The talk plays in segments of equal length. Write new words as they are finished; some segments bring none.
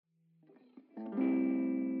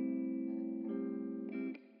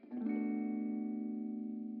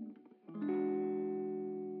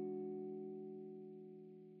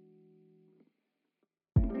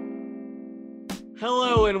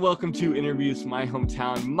and welcome to Interviews from My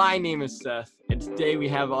Hometown. My name is Seth, and today we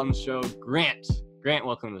have on the show Grant. Grant,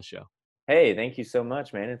 welcome to the show. Hey, thank you so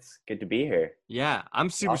much, man. It's good to be here. Yeah, I'm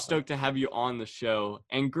super Awesome. stoked to have you on the show.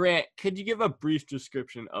 And Grant, could you give a brief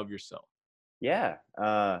description of yourself? Yeah,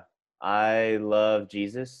 I love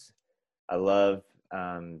Jesus. I love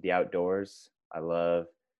the outdoors. I love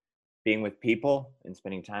being with people and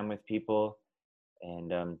spending time with people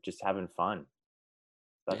and just having fun.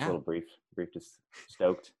 That's a Yeah, little brief, just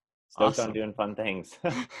stoked on awesome. doing fun things.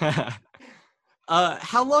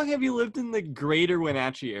 How long have you lived in the greater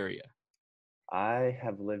Wenatchee area? I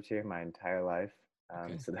have lived here my entire life.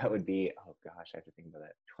 Okay, So that would be, oh gosh, I have to think about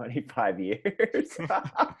that, 25 years.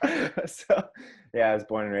 So yeah, I was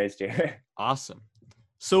born and raised here. awesome.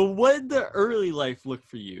 So what did the early life look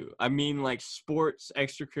for you? I mean, like sports,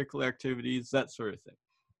 extracurricular activities, that sort of thing.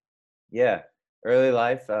 Yeah, early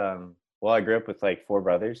life. Well, I grew up with like four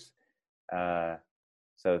brothers, uh,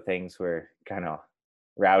 so things were kind of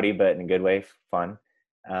rowdy, but in a good way, fun.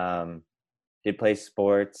 Um, did play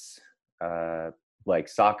sports, uh, like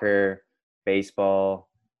soccer, baseball,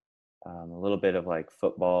 a little bit of like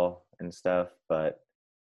football and stuff, but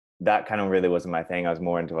that kind of really wasn't my thing. I was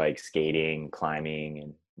more into like skating, climbing,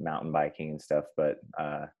 and mountain biking and stuff. But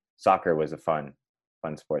soccer was a fun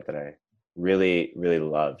sport that I really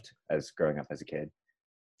loved as growing up as a kid.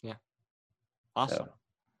 Yeah, So awesome.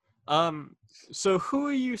 Um, so who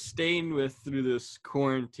are you staying with through this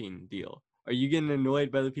quarantine deal? Are you getting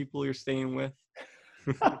annoyed by the people you're staying with?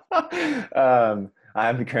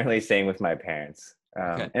 I'm currently staying with my parents.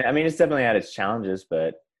 Okay, And I mean, it's definitely had its challenges,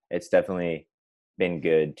 but it's definitely been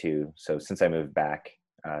good too. So since I moved back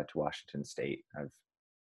to Washington State, I've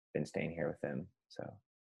been staying here with them. So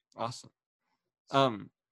awesome. Um,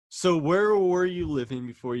 so where were you living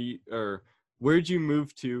before you, or where'd you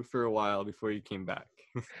move to for a while before you came back?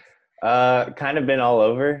 kind of been all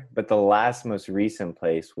over, but the last most recent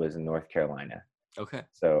place was in North Carolina. Okay,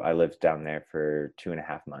 So I lived down there for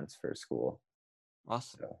 2.5 months for school.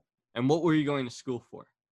 awesome. So And what were you going to school for?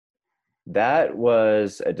 that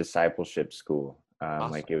was a discipleship school.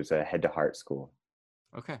 Awesome. Like it was a head to heart school.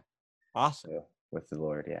 Okay, awesome. So with the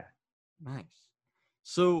Lord, yeah. Nice.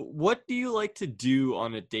 So what do you like to do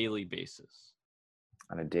on a daily basis?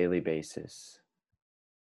 On a daily basis.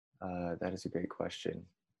 That is a great question.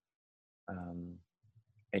 Um,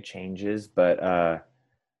 it changes, but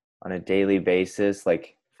on a daily basis,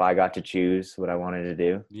 like if I got to choose what I wanted to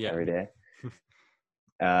do Yeah. every day,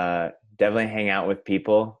 definitely hang out with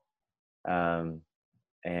people um,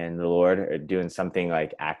 and the Lord, or doing something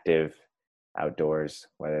like active outdoors,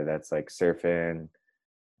 whether that's like surfing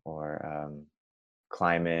or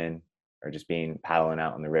climbing or just being paddling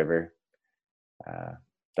out on the river. Uh,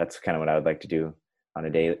 that's kind of what I would like to do on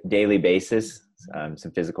a daily basis.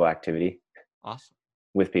 Some physical activity Awesome.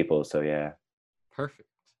 with people. So yeah. Perfect.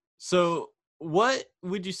 So, what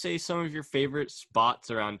would you say some of your favorite spots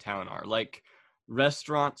around town are? Like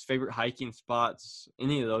restaurants, favorite hiking spots,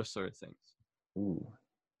 any of those sort of things? Ooh.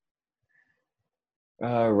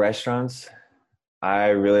 Restaurants. I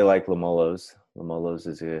really like Lamolo's. Lamolo's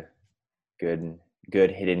is a good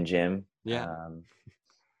good hidden gem. Yeah.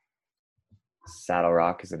 Saddle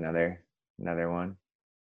Rock is another one.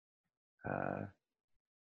 Uh,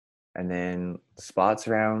 and then spots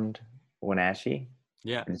around Wenatchee,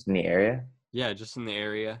 Yeah. just in the area. Yeah, just in the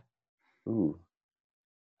area. Ooh,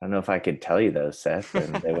 I don't know if I could tell you those, Seth,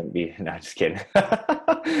 and they wouldn't be. No, just kidding.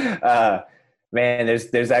 Man,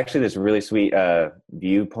 there's actually this really sweet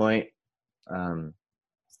viewpoint. Um,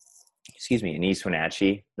 excuse me, in East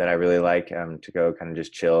Wenatchee that I really like to go kind of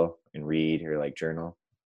just chill and read or like journal.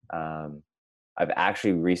 Um, I've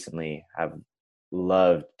actually recently have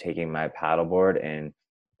loved taking my paddleboard and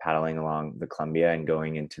paddling along the Columbia and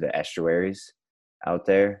going into the estuaries out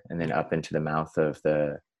there and then Yeah. up into the mouth of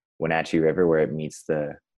the Wenatchee River where it meets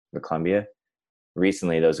the Columbia.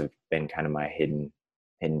 Recently, those have been kind of my hidden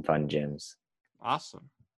fun gems. Awesome.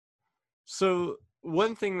 So,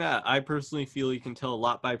 one thing that I personally feel you can tell a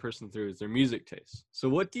lot by a person through is their music taste. So,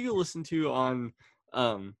 what do you listen to on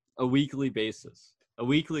a weekly basis? A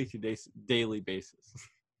weekly to daily basis?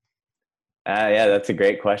 Yeah, that's a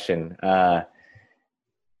great question.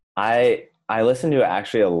 I listen to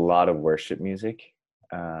actually a lot of worship music,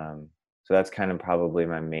 so that's kind of probably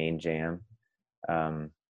my main jam.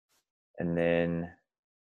 Um, and then,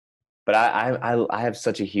 but I have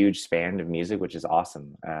such a huge span of music, which is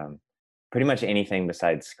awesome. Pretty much anything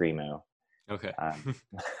besides screamo, Okay. um,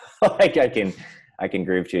 like I can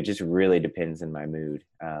groove to. It just really depends on my mood.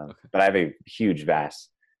 Okay. But I have a huge, vast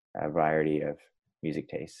variety of music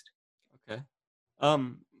taste. Okay.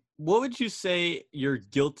 Um, what would you say your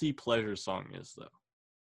guilty pleasure song is, though?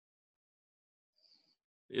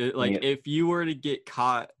 Like, Yeah. if you were to get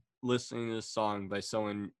caught listening to this song by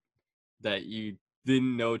someone that you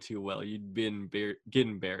didn't know too well, you'd get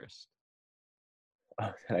embarrassed.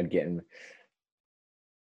 Oh, I'd get him.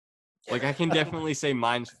 Like, I can definitely say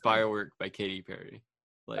mine's "Firework" by Katy Perry.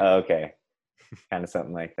 Like, Oh, okay, kind of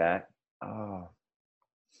something like that. Oh,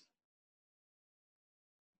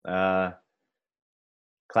 uh,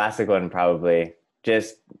 classic one probably.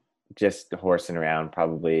 Just horsing around.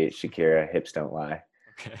 Probably Shakira. Hips don't lie.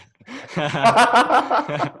 okay.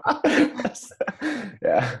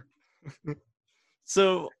 Yeah.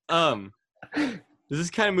 So, does this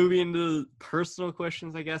kind of move you into personal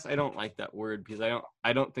questions? I guess I don't like that word because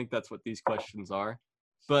I don't think that's what these questions are.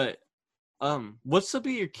 But, what's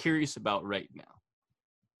something you're curious about right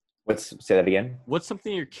now? Say that again? What's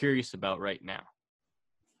something you're curious about right now?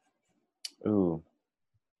 Ooh,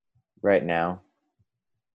 right now.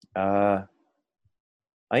 I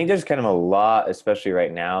think there's kind of a lot, especially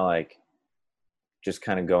right now, like just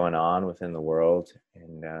kind of going on within the world,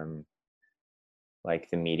 and like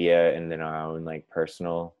the media, and then our own like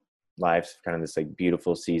personal lives, kind of this like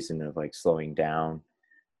beautiful season of like slowing down,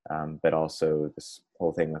 but also this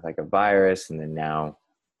whole thing with like a virus, and then now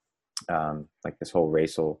like this whole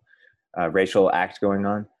racial act going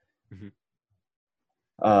on. Mm-hmm.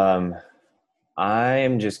 I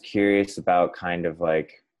am just curious about kind of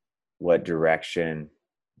like what direction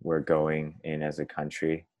we're going in as a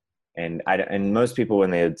country. And most people, when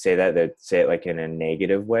they would say that, they'd say it like in a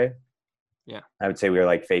negative way. Yeah. I would say we are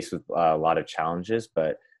like faced with a lot of challenges,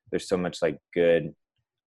 but there's so much like good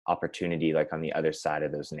opportunity like on the other side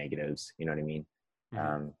of those negatives. You know what I mean?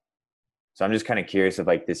 Mm-hmm. So I'm just kind of curious of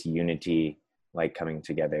like this unity like coming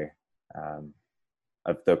together,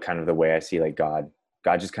 of the kind of the way I see like God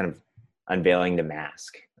just kind of unveiling the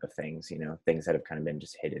mask of things, things that have kind of been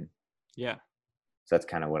just hidden. Yeah. So that's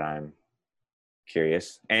kind of what I'm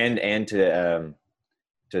curious, and to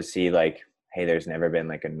see like, hey, there's never been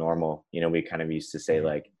like a normal. We kind of used to say Mm-hmm.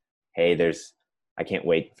 like, hey, I can't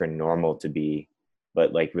wait for normal to be,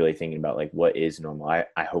 but like really thinking about like what is normal. I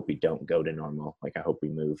hope we don't go to normal. Like I hope we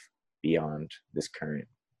move beyond this current.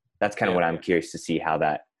 That's kind of Yeah. what I'm curious to see how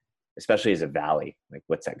that, especially as a valley, like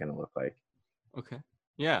what's that going to look like. Okay.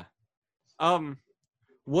 Yeah.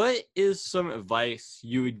 What is some advice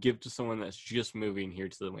you would give to someone that's just moving here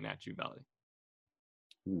to the Wenatchee Valley?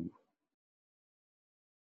 Ooh.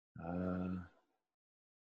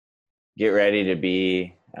 Get ready to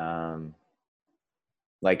be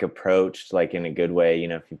like approached like in a good way.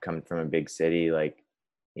 If you come from a big city, like,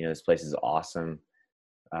 this place is awesome.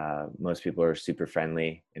 Most people are super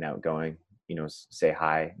friendly and outgoing, say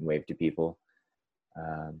hi and wave to people.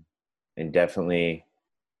 And definitely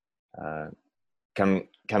uh, come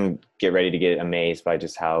get ready to get amazed by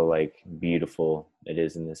just how like beautiful it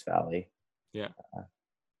is in this valley. Yeah.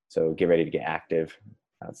 So get ready to get active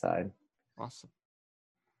outside. Awesome.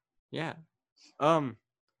 Yeah.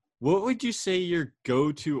 What would you say your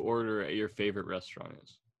go-to order at your favorite restaurant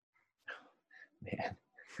is? Man.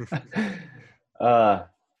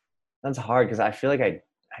 That's hard because I feel like I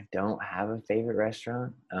don't have a favorite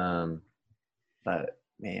restaurant. But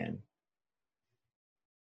man,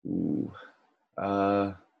 ooh,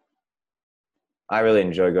 uh, I really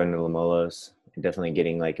enjoy going to Lamolo's and definitely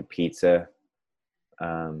getting like a pizza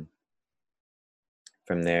um,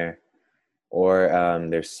 from there, or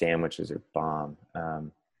their sandwiches are bomb.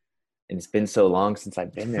 And it's been so long since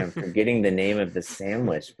I've been there. I'm forgetting the name of the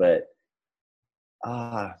sandwich, but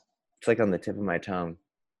it's like on the tip of my tongue.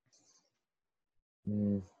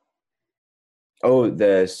 Mm. Oh,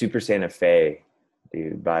 the Super Santa Fe,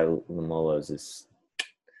 dude, by Lamolo's is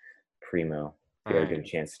primo. If you ever get a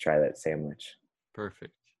Alright. chance to try that sandwich,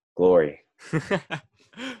 Perfect. glory on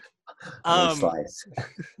each um slice.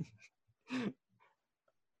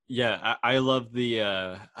 yeah, I love the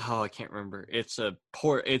I can't remember. It's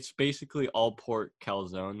basically all pork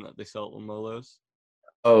calzone that they sell at Lomolo's.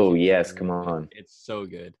 Oh yes, come on. It's so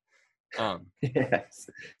good. Um Yes.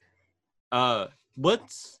 uh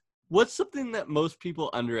what's something that most people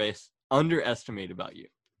underestimate about you?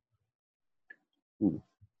 Ooh,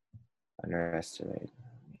 underestimate.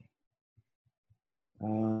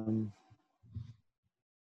 Um,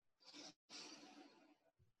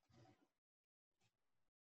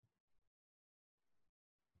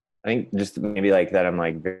 I think just maybe like that. I'm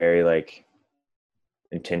like very like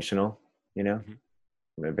intentional. Mhm.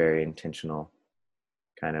 I'm a very intentional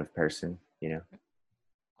kind of person.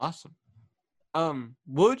 Awesome.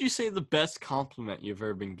 What would you say the best compliment you've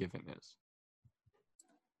ever been given is?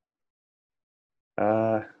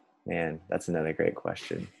 Uh, Man, that's another great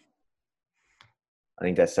question. I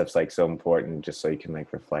think that stuff's like so important, just so you can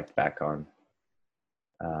like reflect back on.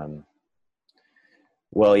 Um,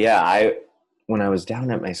 well, yeah, when I was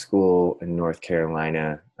down at my school in North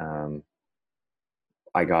Carolina,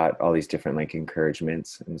 I got all these different like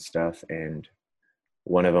encouragements and stuff, and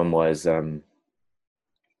one of them was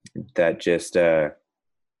that just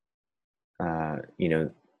you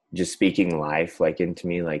know, just speaking life like into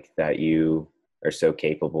me, like that you are so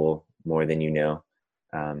capable more than you know,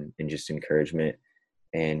 and just encouragement.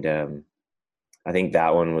 And I think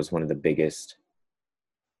that one was one of the biggest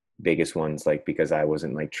ones, like because I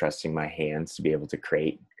wasn't like trusting my hands to be able to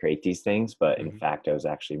create these things, but in Hmm. fact I was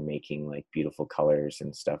actually making like beautiful colors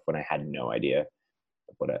and stuff when I had no idea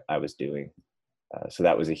of what I was doing. So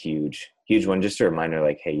that was a huge one, just a reminder,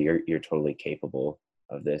 like, hey, you're totally capable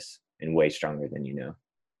of this and way stronger than you know.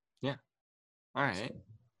 Yeah. All right.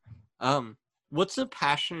 So, What's a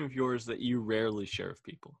passion of yours that you rarely share with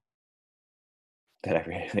people? that I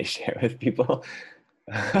rarely share with people.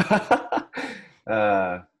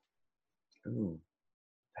 uh, ooh,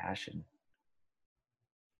 passion.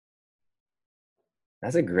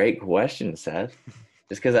 That's a great question, Seth.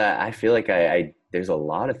 Just because I feel like I there's a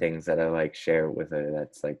lot of things that I like share with her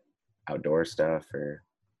that's like outdoor stuff or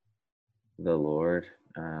the Lord.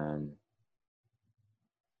 Um,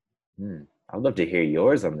 I'd love to hear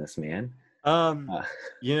yours on this, man. Um, Uh,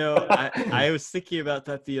 I was thinking about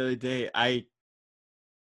that the other day. I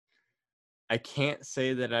can't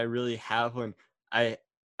say that I really have one. I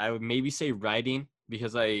I would maybe say writing,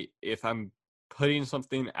 because if I'm putting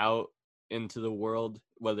something out into the world,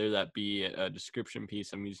 whether that be a description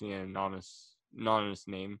piece, I'm using an anonymous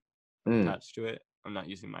name mm, attached to it. I'm not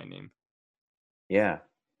using my name. yeah,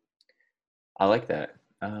 I like that.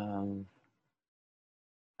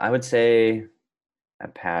 I would say a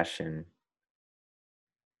passion,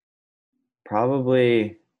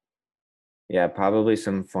 probably, yeah, probably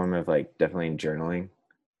some form of like definitely journaling,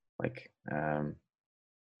 like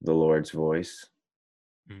the Lord's voice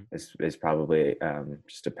Mhm. is probably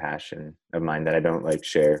just a passion of mine that I don't like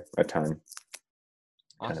share a ton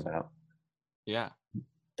Awesome. about. Yeah.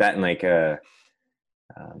 That and like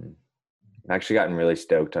um, I've actually gotten really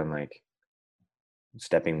stoked on like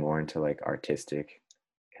stepping more into like artistic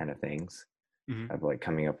kind of things, Hmm. of like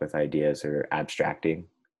coming up with ideas or abstracting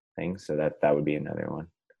things. So that would be another one.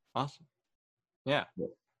 Awesome. Yeah. Yeah.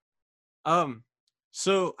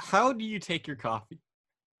 So how do you take your coffee?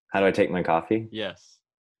 How do I take my coffee? Yes.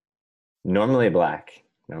 Normally black,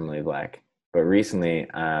 normally black. But recently,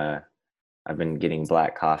 I've been getting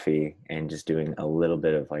black coffee and just doing a little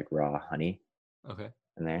bit of like raw honey Okay.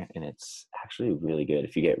 in there, and it's actually really good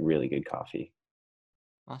if you get really good coffee.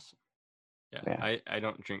 Awesome. Yeah. Yeah. I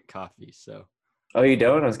don't drink coffee, so Oh, you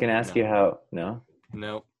don't? I was gonna ask no. you how. No.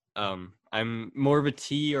 No. I'm more of a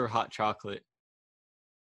tea or hot chocolate.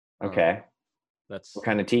 Um, Okay. What that's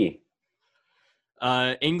kind of tea?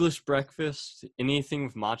 English breakfast. Anything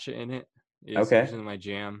with matcha in it is Okay. usually my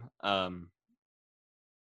jam.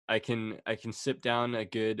 I can sip down a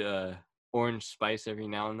good orange spice every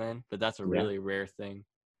now and then, but that's a Yeah. really rare thing.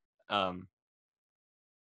 Um,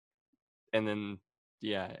 and then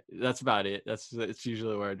yeah, that's about it. It's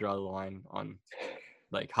usually where I draw the line on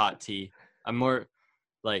like hot tea. I'm more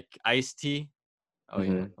like iced tea. Oh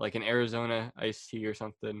yeah, Mm-hmm. like an Arizona iced tea or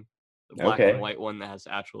something. The black and Okay. white one that has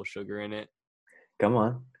actual sugar in it. Come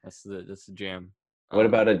on. That's the jam. What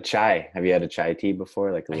Um, about a chai? Have you had a chai tea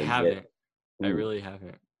before? Like a I legit. haven't. I Ooh. really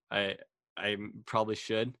haven't. I I probably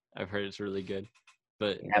should. I've heard it's really good.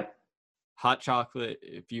 But Yep. hot chocolate,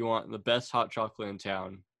 if you want the best hot chocolate in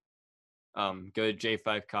town, go to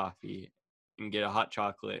J5 Coffee and get a hot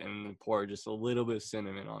chocolate and then pour just a little bit of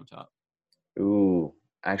cinnamon on top. Ooh.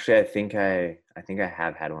 Actually, I think I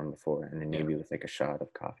have had one before, and then Yeah, maybe with like a shot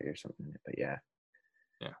of coffee or something. But yeah,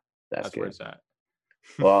 yeah, that's that's where good. it's at.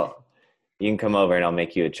 Well, you can come over and I'll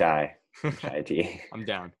make you a chai tea. I'm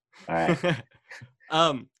down. All right.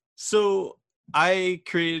 um, so I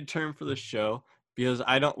created a term for the show because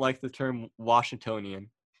I don't like the term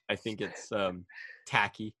Washingtonian. I think it's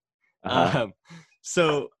tacky. Uh-huh. Um,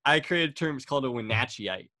 so I created a term. It's called a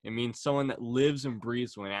Wenatcheeite. It means someone that lives and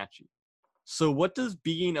breathes Wenatchee. So what does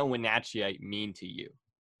being a Wenatcheeite mean to you?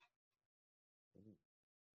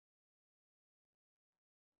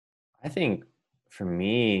 I think for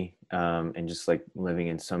me, and just like living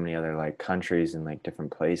in so many other like countries and like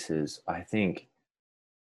different places, I think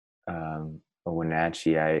a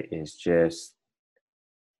Wenatchee is just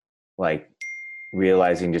like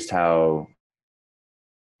realizing just how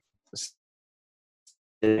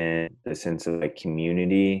and the sense of like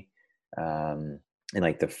community, um, and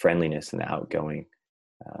like the friendliness and the outgoing.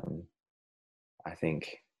 Um, I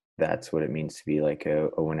think that's what it means to be like a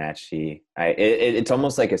Wenatchee. It's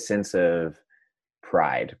almost like a sense of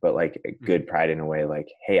pride, but like a good pride in a way, like,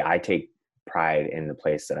 hey, I take pride in the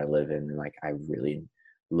place that I live in, and like I really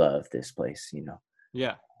love this place, you know.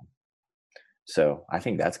 Yeah. So I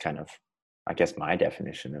think that's kind of, I guess, my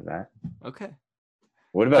definition of that. Okay.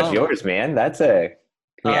 What about yours, man? Can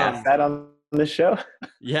we ask that on the show?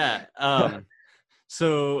 Yeah.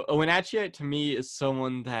 So a Wenatchee to me is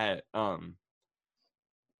someone that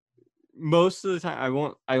most of the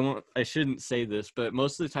time I shouldn't say this, but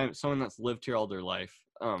most of the time it's someone that's lived here all their life.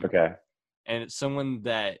 Okay. And it's someone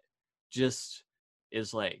that just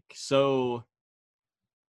is like so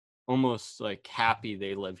almost like happy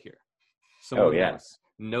they live here. Someone that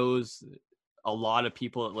knows a lot of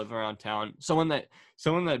people that live around town. Someone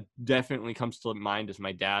that definitely comes to mind is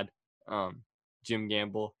my dad, Jim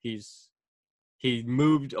Gamble. He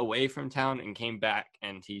moved away from town and came back,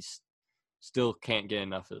 and he's still can't get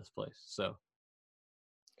enough of this place. So,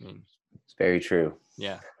 I mean, it's very true.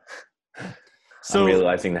 Yeah. So, I'm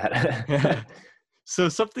realizing that. So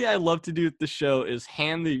something I love to do with the show is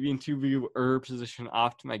hand the interviewer position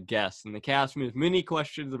off to my guests, and they can ask me as many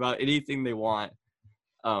questions about anything they want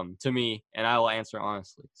to me, and I will answer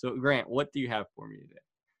honestly. So, Grant, what do you have for me today?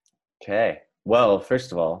 Okay. Well,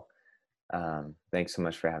 first of all, thanks so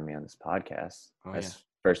much for having me on this podcast. That's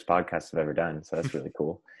first podcast I've ever done, so that's really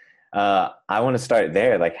cool. I want to start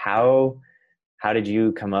there. Like, how did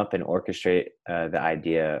you come up and orchestrate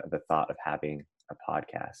the thought of having a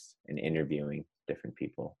podcast and interviewing different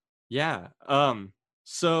people? Yeah.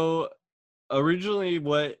 So originally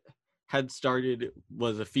what had started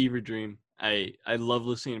was a fever dream. I love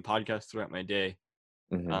listening to podcasts throughout my day.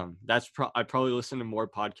 Mm-hmm. I probably listen to more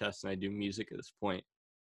podcasts than I do music at this point.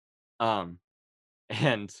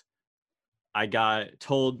 And I got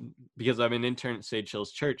told, because I'm an intern at Sage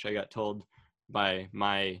Hills Church, I got told by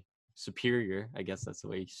my superior, I guess that's the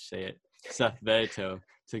way you say it, Seth Veto,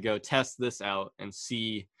 to go test this out and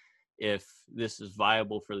see if this is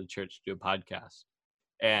viable for the church to do a podcast.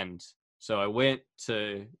 And so I went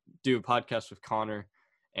to do a podcast with Connor,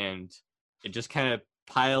 and it just kind of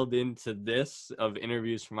piled into this of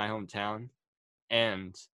interviews from my hometown.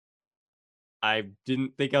 And I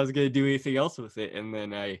didn't think I was going to do anything else with it. And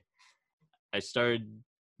then I started,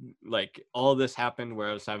 like, all this happened where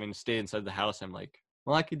I was having to stay inside the house. I'm like,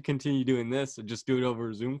 well, I could continue doing this and just do it over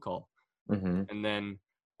a Zoom call. Mm-hmm. And then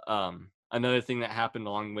another thing that happened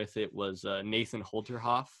along with it was Nathan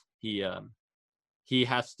Holterhoff. He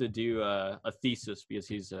has to do a thesis because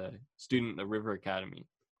he's a student at the River Academy.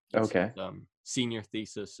 Okay. His, senior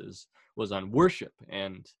thesis was on worship,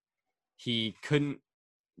 and he couldn't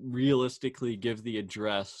realistically give the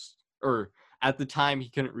address, or at the time he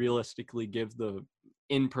couldn't realistically give the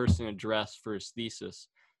in-person address for his thesis.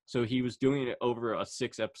 So he was doing it over a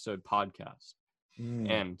 6-episode podcast.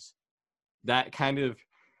 And that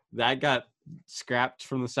got scrapped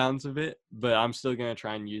from the sounds of it, but I'm still going to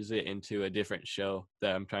try and use it into a different show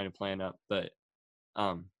that I'm trying to plan up. But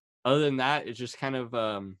other than that, it's just kind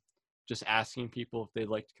of just asking people if they'd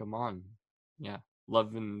like to come on. Yeah.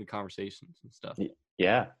 Loving the conversations and stuff.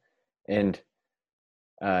 Yeah. And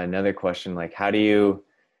another question, like, how do you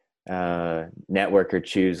network or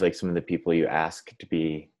choose like some of the people you ask to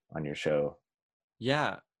be on your show?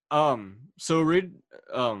 Yeah. So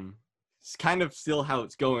it's kind of still how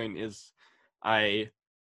it's going is I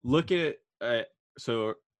look at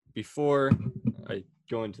so before I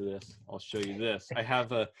go into this, I'll show you this. I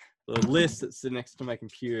have a list that's next to my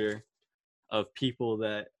computer of people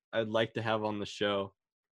that I'd like to have on the show,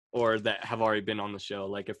 or that have already been on the show.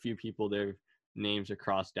 Like a few people, their names are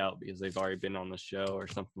crossed out because they've already been on the show or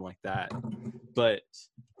something like that. But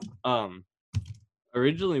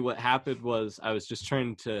originally what happened was I was just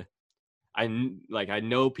trying to, I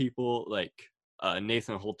know people like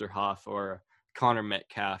Nathan Holterhoff or Connor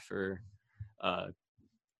Metcalf or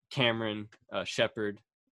Cameron Shepard,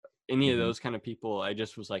 any of those kind of people. I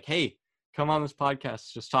just was like, hey, come on this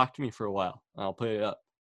podcast, just talk to me for a while, I'll put it up.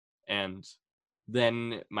 And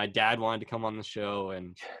then my dad wanted to come on the show,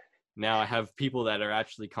 and now I have people that are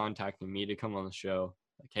actually contacting me to come on the show,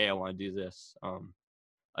 like, hey, I want to do this.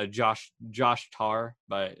 Josh Tarr,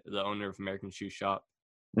 by the owner of American Shoe Shop,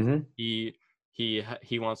 he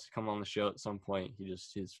wants to come on the show at some point.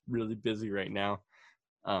 He's really busy right now,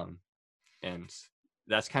 and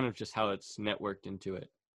that's kind of just how it's networked into it.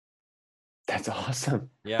 That's awesome.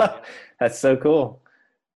 Yeah. That's so cool.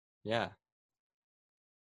 Yeah.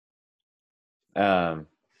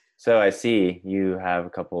 So I see you have a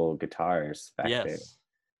couple guitars back there. Yes,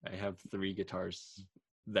 I have 3 guitars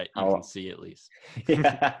that you can see at least.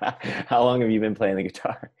 Yeah. How long have you been playing the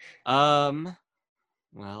guitar?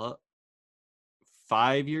 Well,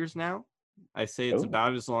 5 years now. I say it's Oh,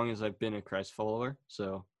 about as long as I've been a Christ follower.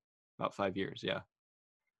 So about 5 years. Yeah.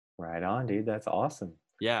 right on, dude. That's awesome.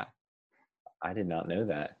 Yeah. I did not know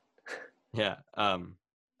that. Yeah.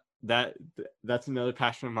 That's another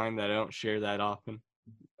passion of mine that I don't share that often.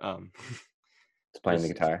 Um, It's playing the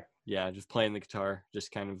just guitar. yeah, just playing the guitar,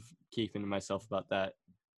 just kind of keeping to myself about that.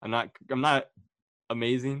 I'm not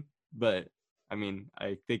amazing, but I mean,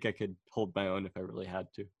 I think I could hold my own if I really had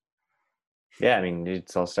to. Yeah, I mean,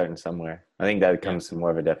 it's all starting somewhere. I think that Yeah. comes to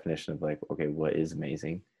more of a definition of like, okay, what is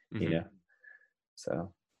amazing, you Hmm. know?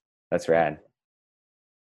 So that's rad.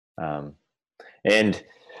 Um, and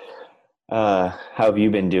how have you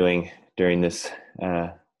been doing during this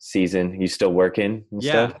season? You still working and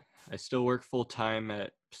Yeah, stuff? I still work full time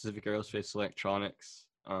at Pacific Aerospace Electronics.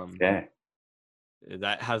 Yeah,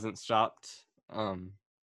 That hasn't stopped.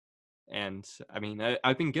 And I mean,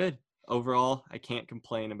 I've been good overall. I can't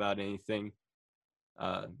complain about anything.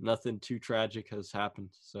 Nothing too tragic has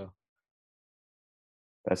happened. So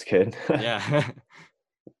that's good. yeah.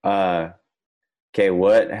 uh, okay,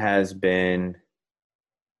 what has been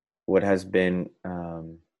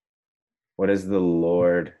what is the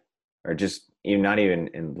Lord, or just even not even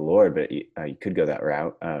in the Lord, but you could go that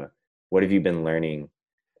route. What have you been learning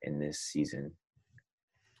in this season?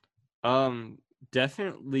 um,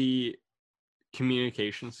 Definitely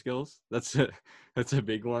communication skills. That's a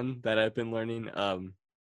big one that I've been learning.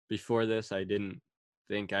 Before this, I didn't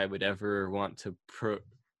think I would ever want to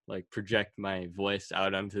project my voice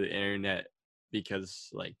out onto the internet because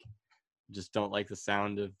like just don't like the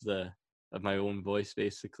sound of my own voice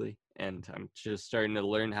basically, and I'm just starting to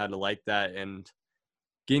learn how to like that and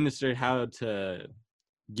getting to start how to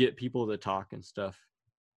get people to talk and stuff.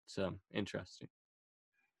 So interesting.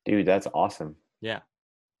 Dude, that's awesome. Yeah.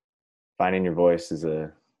 Finding your voice is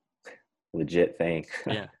a legit thing.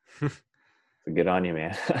 Yeah. So good on you,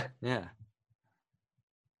 man. Yeah.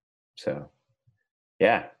 So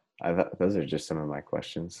yeah, those are just some of my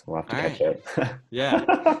questions. We'll have to All catch right. Yeah.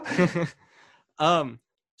 up. um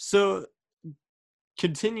so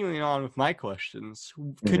continuing on with my questions,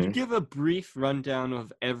 could you Hmm. give a brief rundown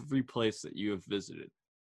of every place that you have visited?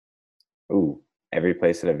 Ooh, every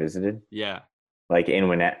place that I visited, Yeah. like in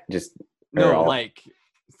Winnett, just or No, all. like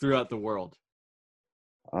throughout the world.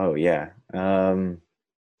 Oh yeah,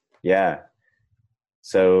 yeah.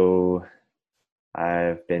 So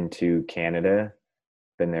I've been to Canada,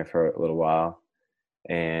 been there for a little while,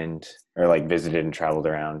 and or like visited and traveled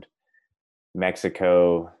around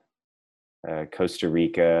Mexico, Costa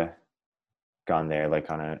Rica, gone there like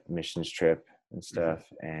on a missions trip and Hmm.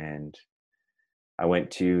 stuff. And I went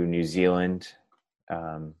to New Zealand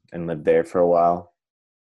and lived there for a while.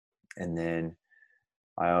 And then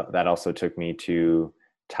that also took me to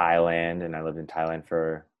Thailand, and I lived in Thailand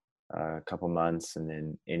for a couple months, and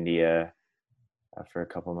then India for a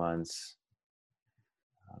couple months.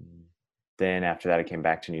 Um, then after that, I came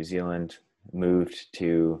back to New Zealand, moved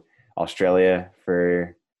to Australia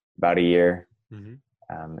for about a year, Hmm.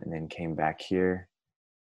 and then came back here.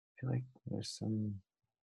 I feel like there's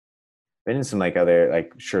been in some like other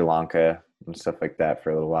like Sri Lanka and stuff like that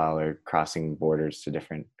for a little while, or crossing borders to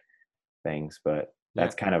different things. But Yeah.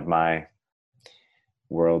 that's kind of my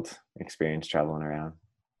world experience traveling around.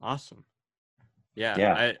 Awesome. Yeah,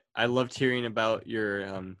 Yeah. I loved hearing about your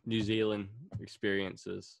New Zealand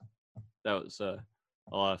experiences. That was a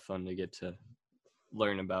lot of fun to get to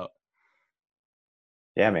learn about.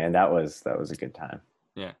 Yeah, man, that was a good time.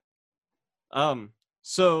 Yeah.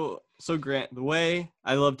 So Grant, the way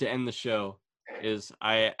I love to end the show is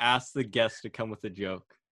I ask the guest to come with a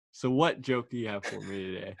joke. So what joke do you have for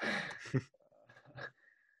me today?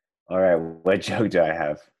 All right, what joke do I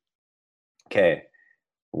have? Okay.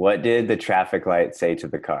 What did the traffic light say to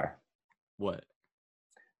the car? What?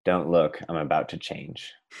 Don't look, I'm about to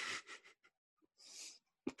change.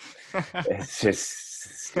 It's just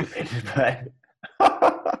stupid, but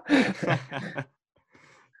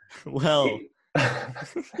Well,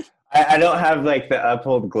 I don't have like the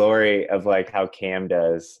uphold glory of like how Cam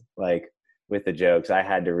does, like with the jokes. I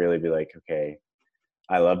had to really be like, okay,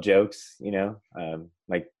 I love jokes,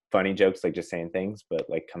 like funny jokes, like just saying things, but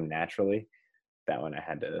like come naturally. That one I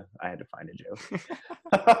had to find a joke.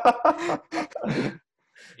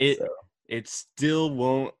 it So it still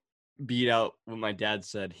won't beat out what my dad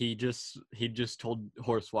said. He just told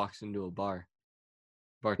horse walks into a bar.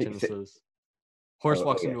 Bartender says horse oh,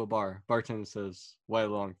 walks okay. into a bar. Bartender says why a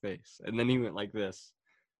long face, and then he went like this,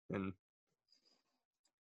 and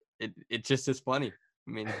it just is funny.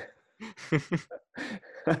 I mean,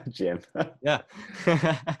 Jim. yeah.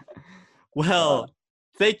 Uh, Well,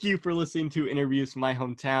 thank you for listening to Interviews from My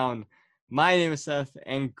Hometown. My name is Seth,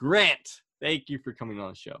 and Grant, thank you for coming on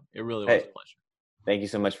the show. It really was Hey, a pleasure. thank you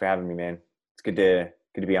so much for having me, man. It's good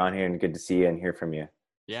to be on here and good to see you and hear from you.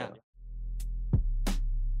 Yeah. So.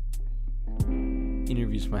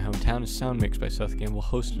 Interviews from My Hometown is sound mixed by Seth Gamble,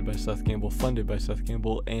 hosted by Seth Gamble, funded by Seth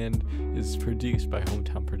Gamble, and is produced by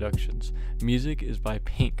Hometown Productions. Music is by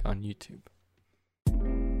Pink on YouTube.